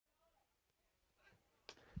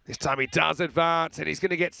This time he does advance, and he's going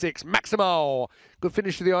to get 6. Maximo. Good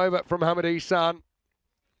finish to the over from M.Ihsan.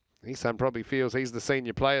 Ihsan probably feels he's the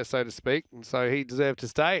senior player, so to speak, and so he deserved to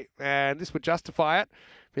stay. And this would justify it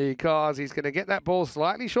because he's going to get that ball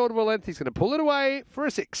slightly short of a length. He's going to pull it away for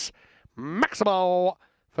a 6. Maximo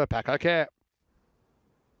for PIC Encore.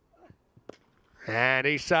 And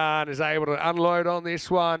Ihsan is able to unload on this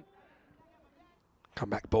one.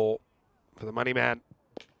 Comeback ball for the money man.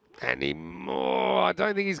 And I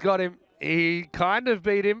don't think he's got him. He kind of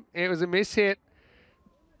beat him. It was a miss hit.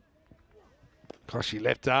 Koshi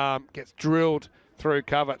left arm gets drilled through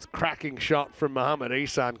cover. It's a cracking shot from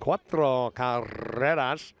M.Ihsan. Cuatro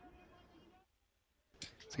carreras.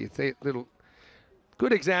 So you see a little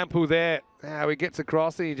good example there. How he gets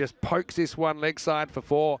across and he just pokes this one leg side for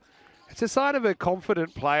 4. It's a sign of a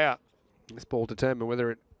confident player. This ball determine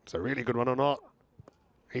whether it's a really good one or not.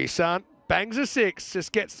 Ihsan bangs a 6,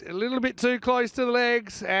 just gets a little bit too close to the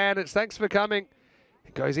legs, and it's thanks for coming.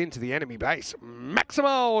 It goes into the enemy base.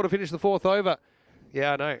 Maximo to finish the 4th over.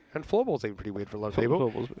 Yeah, I know. And floor ball's even pretty weird for a lot of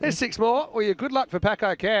people. There's 6 more. Well, yeah, good luck for PIC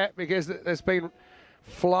Encore because there's been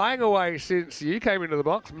flying away since you came into the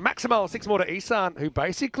box. Maximo, 6 more to Ihsan, who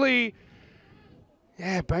basically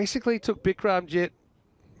took Bikram Jet.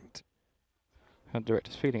 How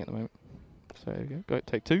director's feeling at the moment. So there we go. Go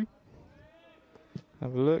take 2.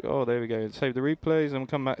 Have a look. Oh, there we go. Save the replays and we'll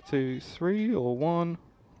come back to 3 or 1.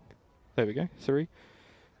 There we go. 3.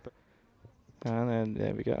 And then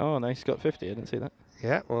there we go. Oh, no, he's got 50. I didn't see that.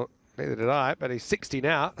 Yeah, well, neither did I, but he's 60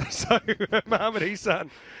 now. So M.Ihsan,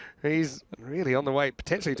 he's really on the way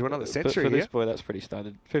potentially to another century. But for this boy, that's pretty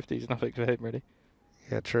standard. 50 is nothing for him, really.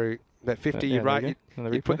 Yeah, true. That 50, yeah, you're right.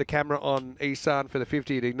 You'd put the camera on Ihsan for the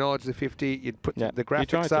 50. You'd acknowledge the 50. You'd put the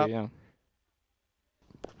graphics up. Yeah.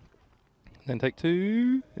 Then take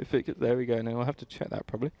 2. If it gets, there we go. Now I'll have to check that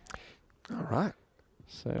probably. All right.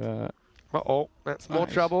 So. Uh-oh, that's more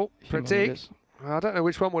trouble. Pratik. I don't know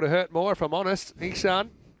which one would have hurt more, if I'm honest. Ihsan.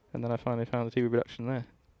 And then I finally found the TV reduction there.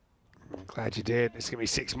 I'm glad you did. It's going to be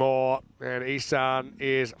 6 more. And Ihsan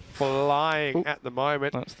is flying at the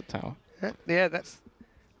moment. That's the tower. Yeah, that's...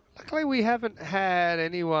 Luckily, we haven't had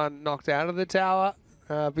anyone knocked out of the tower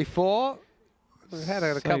before. We've had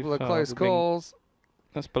a couple of close calls.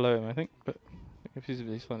 That's below him, I think. But if he's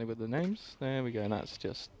slightly with the names, there we go. And that's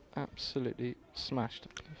just absolutely smashed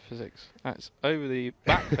physics. That's over the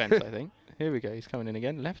back fence, I think. Here we go. He's coming in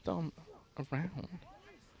again. Left arm around.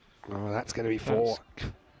 Oh, that's going to be 4.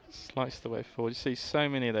 Sliced the way forward. You see so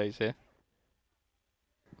many of those here.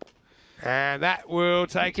 And that will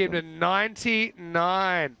take him to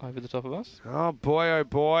 99. Over the top of us. Oh, boy, oh,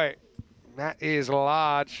 boy. That is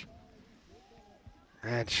large.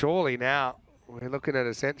 And surely now we're looking at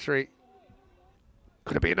a century.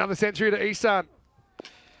 Could it be another century to Ihsan?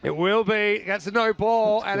 It will be. That's a no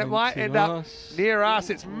ball, and it might end up near us.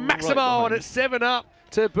 It's Maximo, and it's 7 up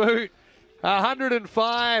to boot.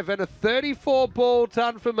 105 and a 34 ball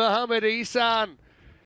ton for M.Ihsan.